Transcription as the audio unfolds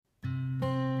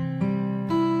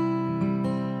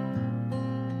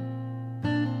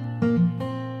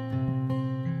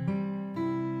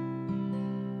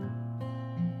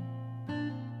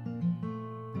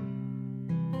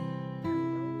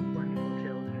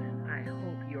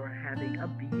a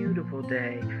beautiful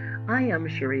day. I am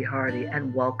Cherie Hardy,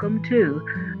 and welcome to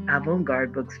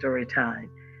Avant-Garde Book Story Time.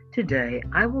 Today,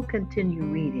 I will continue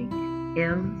reading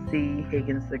M.C.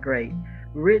 Higgins the Great,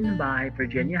 written by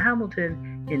Virginia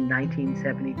Hamilton in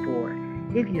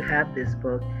 1974. If you have this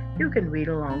book, you can read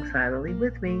along silently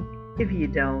with me. If you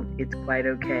don't, it's quite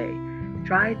okay.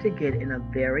 Try to get in a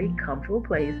very comfortable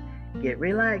place, get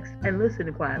relaxed, and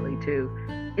listen quietly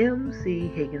to M.C.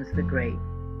 Higgins the Great.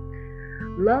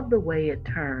 Love the way it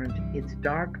turned its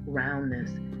dark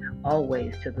roundness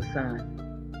always to the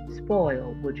sun.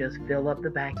 Spoil would just fill up the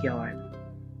backyard.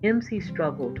 MC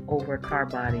struggled over car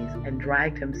bodies and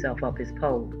dragged himself up his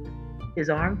pole. His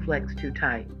arm flexed too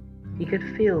tight. He could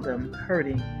feel them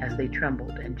hurting as they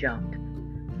trembled and jumped.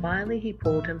 Finally, he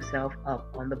pulled himself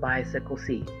up on the bicycle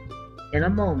seat. In a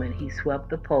moment, he swept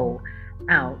the pole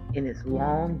out in its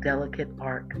long, delicate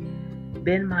arc.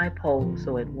 Bend my pole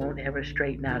so it won't ever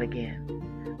straighten out again.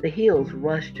 The hills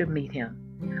rushed to meet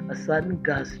him. A sudden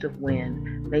gust of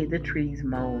wind made the trees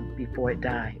moan before it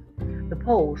died. The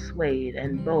pole swayed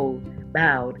and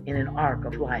bowed in an arc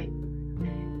of light.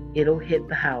 It'll hit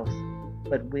the house,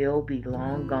 but we'll be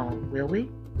long gone, will we?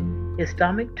 His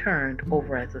stomach turned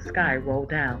over as the sky rolled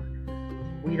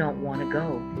down. We don't want to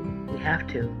go. We have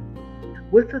to.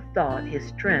 With the thought, his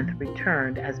strength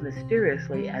returned as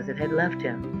mysteriously as it had left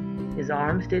him. His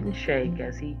arms didn't shake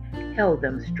as he held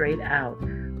them straight out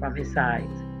from his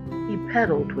sides. He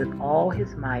pedaled with all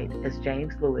his might as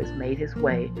James Lewis made his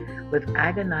way with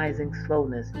agonizing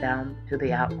slowness down to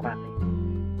the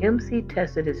outcropping. MC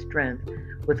tested his strength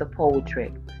with a pole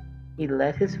trick. He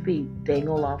let his feet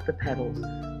dangle off the pedals.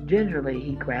 Gingerly,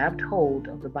 he grabbed hold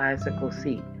of the bicycle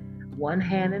seat, one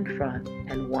hand in front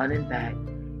and one in back.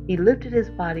 He lifted his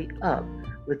body up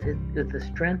with the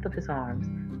strength of his arms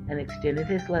and extended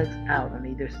his legs out on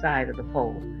either side of the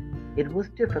pole. It was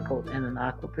difficult in an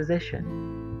awkward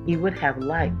position. He would have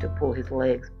liked to pull his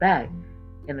legs back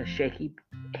in a shaky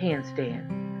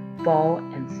handstand, fall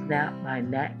and snap my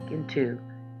neck in two.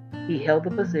 He held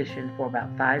the position for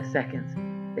about 5 seconds,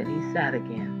 then he sat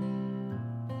again.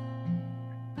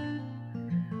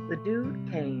 The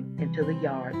dude came into the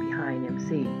yard behind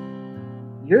MC.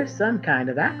 "You're some kind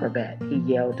of acrobat," he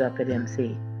yelled up at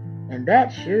MC. "And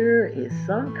that sure is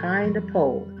some kind of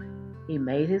pole." He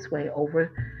made his way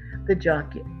over the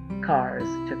junk cars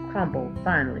to crumble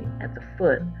finally at the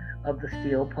foot of the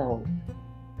steel pole.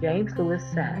 James Lewis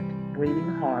sat,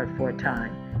 breathing hard for a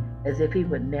time, as if he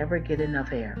would never get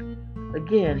enough air.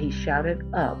 Again he shouted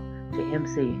up to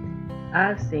MC,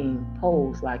 "I've seen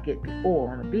poles like it before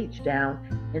on a beach down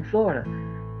in Florida,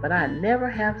 but I never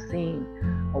have seen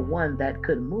a one that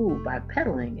could move by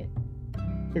pedaling it."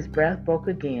 His breath broke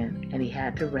again, and he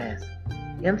had to rest.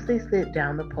 MC slid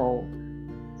down the pole.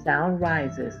 "Sound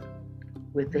rises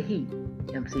with the heat,"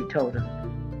 MC told him.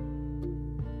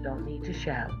 "Don't need to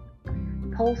shout."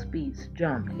 Pulse beats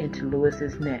jumped into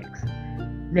Lewis's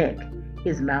neck.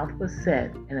 His mouth was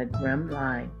set in a grim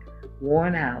line.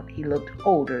 Worn out, he looked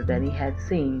older than he had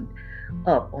seemed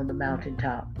up on the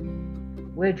mountaintop.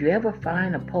 "Where'd you ever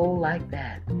find a pole like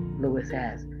that?" Lewis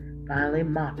asked, finally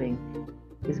mopping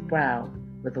his brow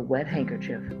with a wet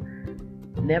handkerchief.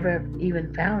 "Never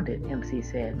even found it," MC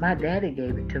said. "My daddy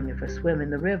gave it to me for swimming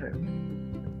the river."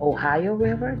 "Ohio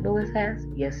River?" Lewis asked.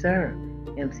 "Yes, sir,"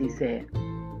 MC said.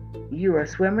 "You're a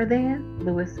swimmer then?"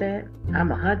 Lewis said.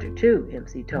 "I'm a hunter too,"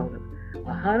 MC told him.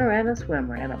 "A hunter and a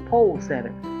swimmer and a pole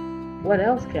setter." "What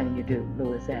else can you do?"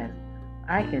 Lewis asked.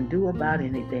 "I can do about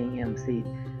anything," MC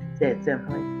said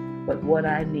simply. "But what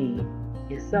I need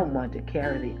is someone to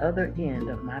carry the other end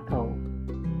of my pole."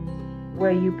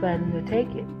 "Where are you planning to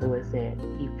take it?" Lewis said.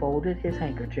 He folded his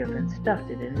handkerchief and stuffed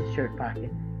it in his shirt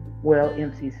pocket. "Well,"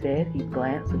 MC said. He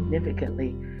glanced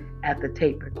significantly at the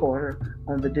tape recorder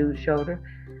on the dude's shoulder.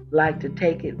 "Like to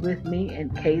take it with me in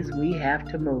case we have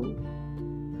to move."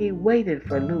 He waited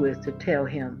for Lewis to tell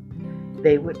him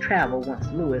they would travel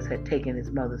once Lewis had taken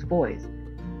his mother's voice.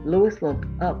 Lewis looked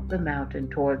up the mountain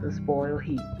toward the spoiled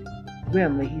heap.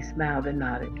 Grimly, he smiled and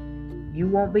nodded. "You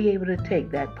won't be able to take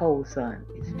that pole, son.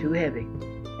 It's too heavy.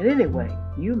 And anyway,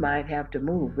 you might have to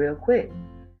move real quick."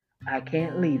 "I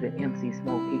can't leave it," MC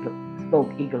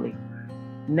spoke eagerly,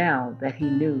 now that he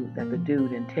knew that the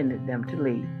dude intended them to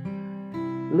leave.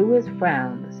 Lewis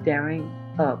frowned, staring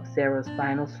up Sarah's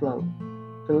final slope.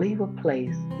 "To leave a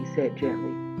place," he said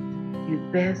gently,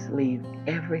 "you'd best leave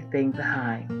everything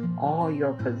behind, all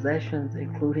your possessions,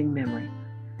 including memory.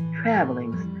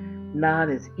 Traveling's not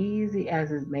as easy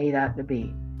as it's made out to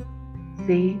be.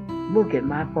 See, look at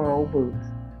my poor old boots."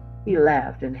 He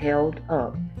laughed and held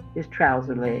up his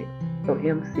trouser leg so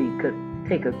MC could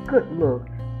take a good look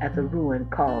at the ruin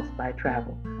caused by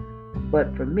travel.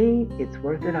 But for me, it's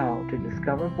worth it all to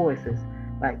discover voices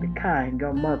like the kind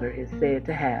your mother is said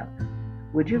to have.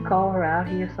 Would you call her out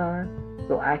here, son,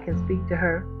 so I can speak to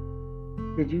her?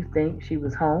 Did you think she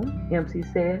was home? MC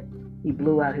said. He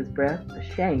blew out his breath,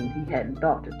 ashamed he hadn't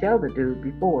thought to tell the dude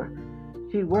before.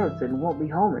 She works and won't be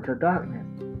home until darkness.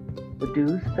 The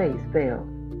dude's face fell.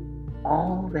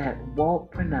 All that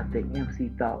walk for nothing, MC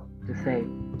thought to say.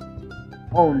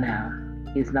 Oh, now,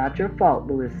 it's not your fault,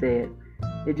 Louis said.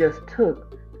 I just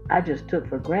took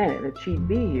for granted that she'd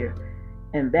be here,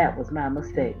 and that was my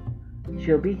mistake.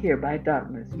 She'll be here by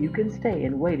darkness. You can stay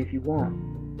and wait if you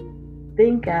want.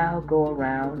 Think I'll go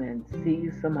around and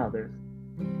see some others.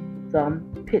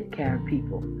 Some Pitcairn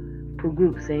people.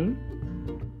 Group sing?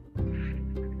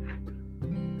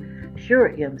 Sure,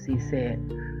 MC said.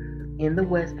 In the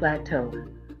West Plateau.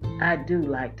 I do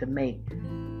like to make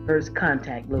first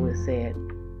contact, Louis said,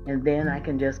 and then I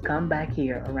can just come back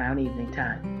here around evening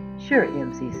time. Sure,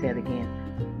 MC said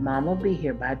again. Mom'll be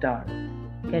here by dark.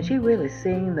 Can she really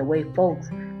sing the way folks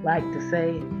like to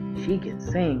say? She can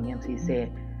sing, MC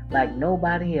said, like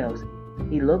nobody else.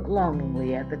 He looked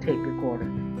longingly at the tape recorder.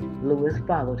 Louis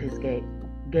followed his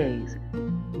gaze.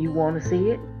 You want to see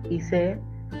it? He said.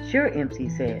 Sure, MC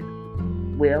said.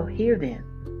 Well, here then.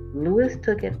 Louis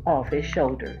took it off his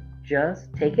shoulder.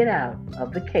 Just take it out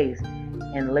of the case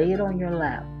and lay it on your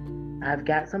lap. I've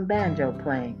got some banjo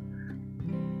playing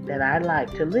that I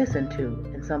like to listen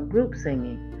to and some group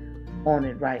singing on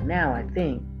it right now, I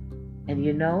think. And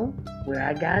you know where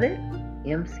I got it?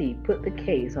 MC put the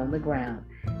case on the ground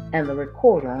and the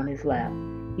recorder on his lap.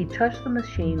 He touched the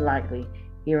machine lightly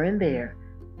here and there,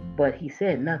 but he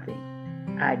said nothing.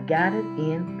 I got it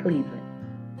in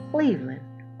Cleveland. Cleveland,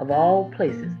 of all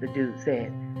places, the dude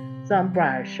said. Some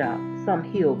briar shop, some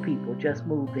hill people just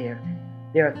moved there.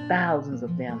 There are thousands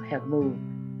of them have moved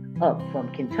up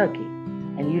from Kentucky.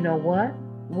 And you know what?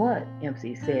 What?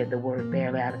 MC said, the word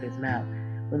barely out of his mouth,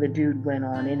 when the dude went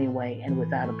on anyway and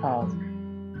without a pause.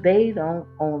 They don't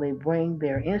only bring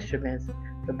their instruments,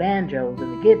 the banjos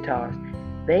and the guitars,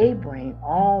 they bring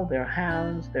all their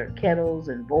hounds, their kettles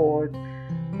and boards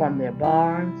from their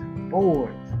barns.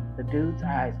 Boards. The dude's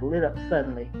eyes lit up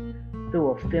suddenly through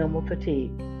a film of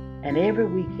fatigue. And every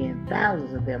weekend,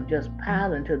 thousands of them just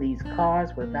pile into these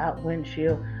cars without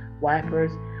windshield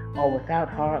wipers or without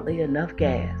hardly enough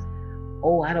gas.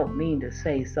 Oh, I don't mean to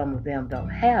say some of them don't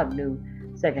have new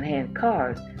secondhand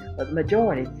cars, but the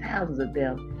majority, thousands of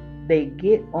them, they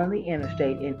get on the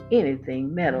interstate in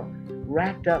anything metal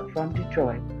racked up from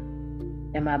Detroit.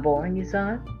 Am I boring you,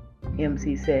 son?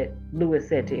 Louis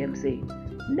said to MC.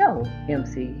 No,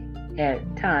 MC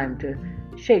had time to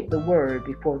shape the word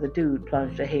before the dude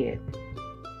plunged ahead.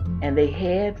 And they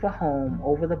head for home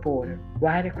over the border,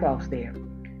 right across there.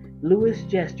 Louis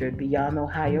gestured beyond the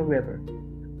Ohio River,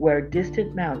 where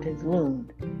distant mountains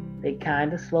loomed. They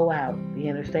kind of slow out, the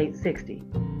Interstate 60.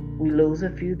 We lose a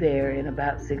few there in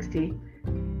about 16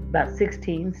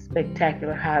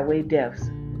 spectacular highway deaths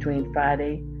between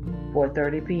Friday,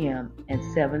 4:30 p.m. and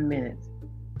 7 minutes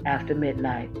after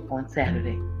midnight on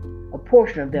Saturday. A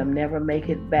portion of them never make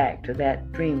it back to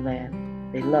that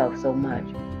dreamland they love so much,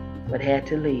 but had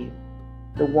to leave.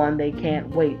 The one they can't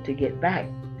wait to get back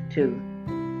to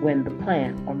when the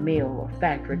plant or mill or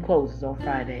factory closes on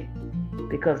Friday,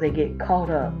 because they get caught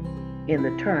up in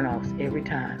the turnoffs every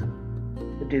time.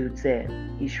 The dude said.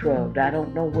 He shrugged. I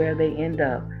don't know where they end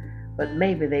up, but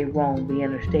maybe they roam the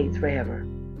interstates forever,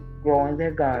 growing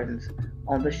their gardens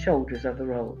on the shoulders of the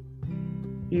road.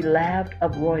 He laughed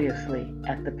uproariously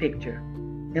at the picture.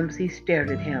 MC stared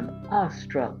at him,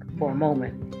 awestruck, for a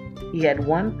moment. He had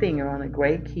one finger on the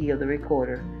gray key of the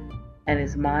recorder, and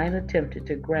his mind attempted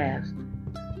to grasp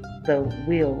the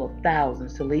will of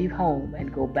thousands to leave home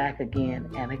and go back again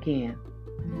and again.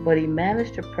 But he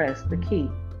managed to press the key.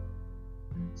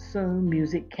 Soon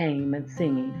music came and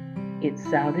singing. It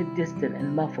sounded distant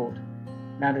and muffled,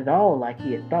 not at all like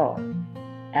he had thought.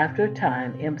 After a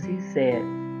time, MC said,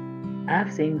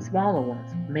 I've seen smaller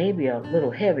ones, maybe a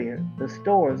little heavier. The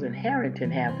stores in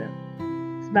Harrington have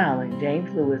them. Smiling,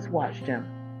 James Louis watched him,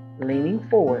 leaning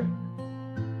forward.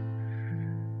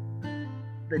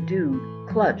 The dude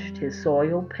clutched his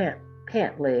soiled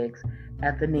pant legs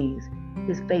at the knees.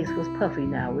 His face was puffy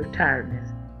now with tiredness.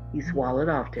 He swallowed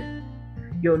often.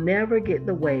 You'll never get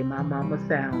the way my mama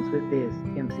sounds with this,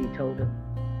 MC told him.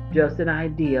 Just an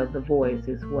idea of the voice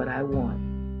is what I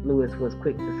want, Louis was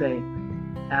quick to say.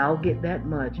 I'll get that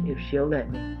much if she'll let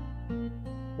me.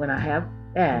 When I have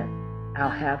that, I'll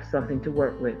have something to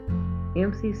work with.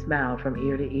 MC smiled from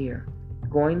ear to ear.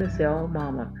 Going to sell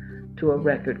mama to a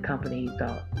record company, he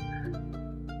thought.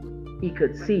 He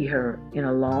could see her in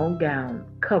a long gown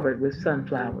covered with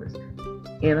sunflowers,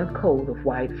 in a coat of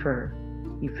white fur.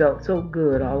 He felt so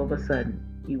good all of a sudden.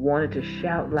 He wanted to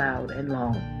shout loud and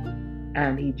long,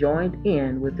 and he joined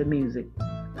in with the music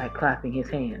by clapping his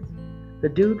hands. The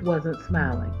dude wasn't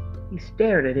smiling. He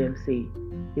stared at MC,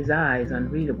 his eyes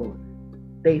unreadable.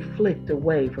 They flicked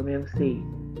away from MC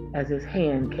as his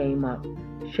hand came up,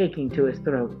 shaking to his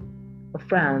throat. A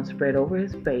frown spread over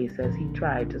his face as he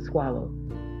tried to swallow.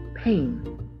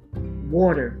 Pain.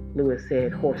 Water, Lewis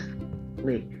said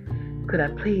hoarsely. Could I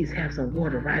please have some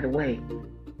water right away?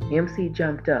 MC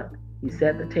jumped up. He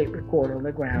set the tape recorder on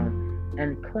the ground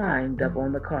and climbed up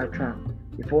on the car trunk.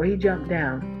 Before he jumped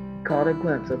down, he caught a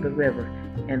glimpse of the river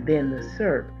and then the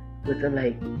surf with the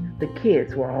lake. The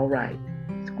kids were all right.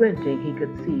 Squinting, he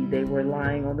could see they were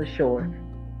lying on the shore,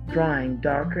 drying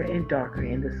darker and darker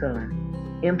in the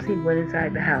sun. MC went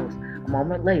inside the house. A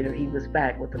moment later, he was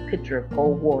back with a pitcher of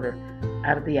cold water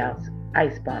out of the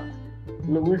icebox.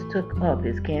 Lewis took up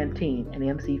his canteen and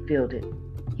MC filled it.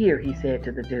 Here, he said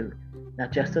to the dude. Now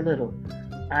just a little.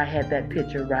 I had that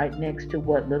pitcher right next to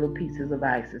what little pieces of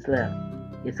ice is left.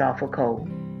 It's awful cold.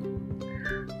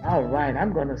 All right,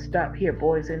 I'm going to stop here,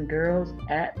 boys and girls,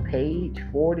 at page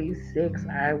 46.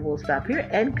 I will stop here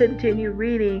and continue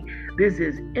reading. This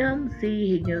is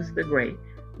M.C. Higgins the Great,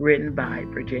 written by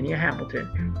Virginia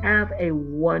Hamilton. Have a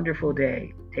wonderful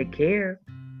day. Take care.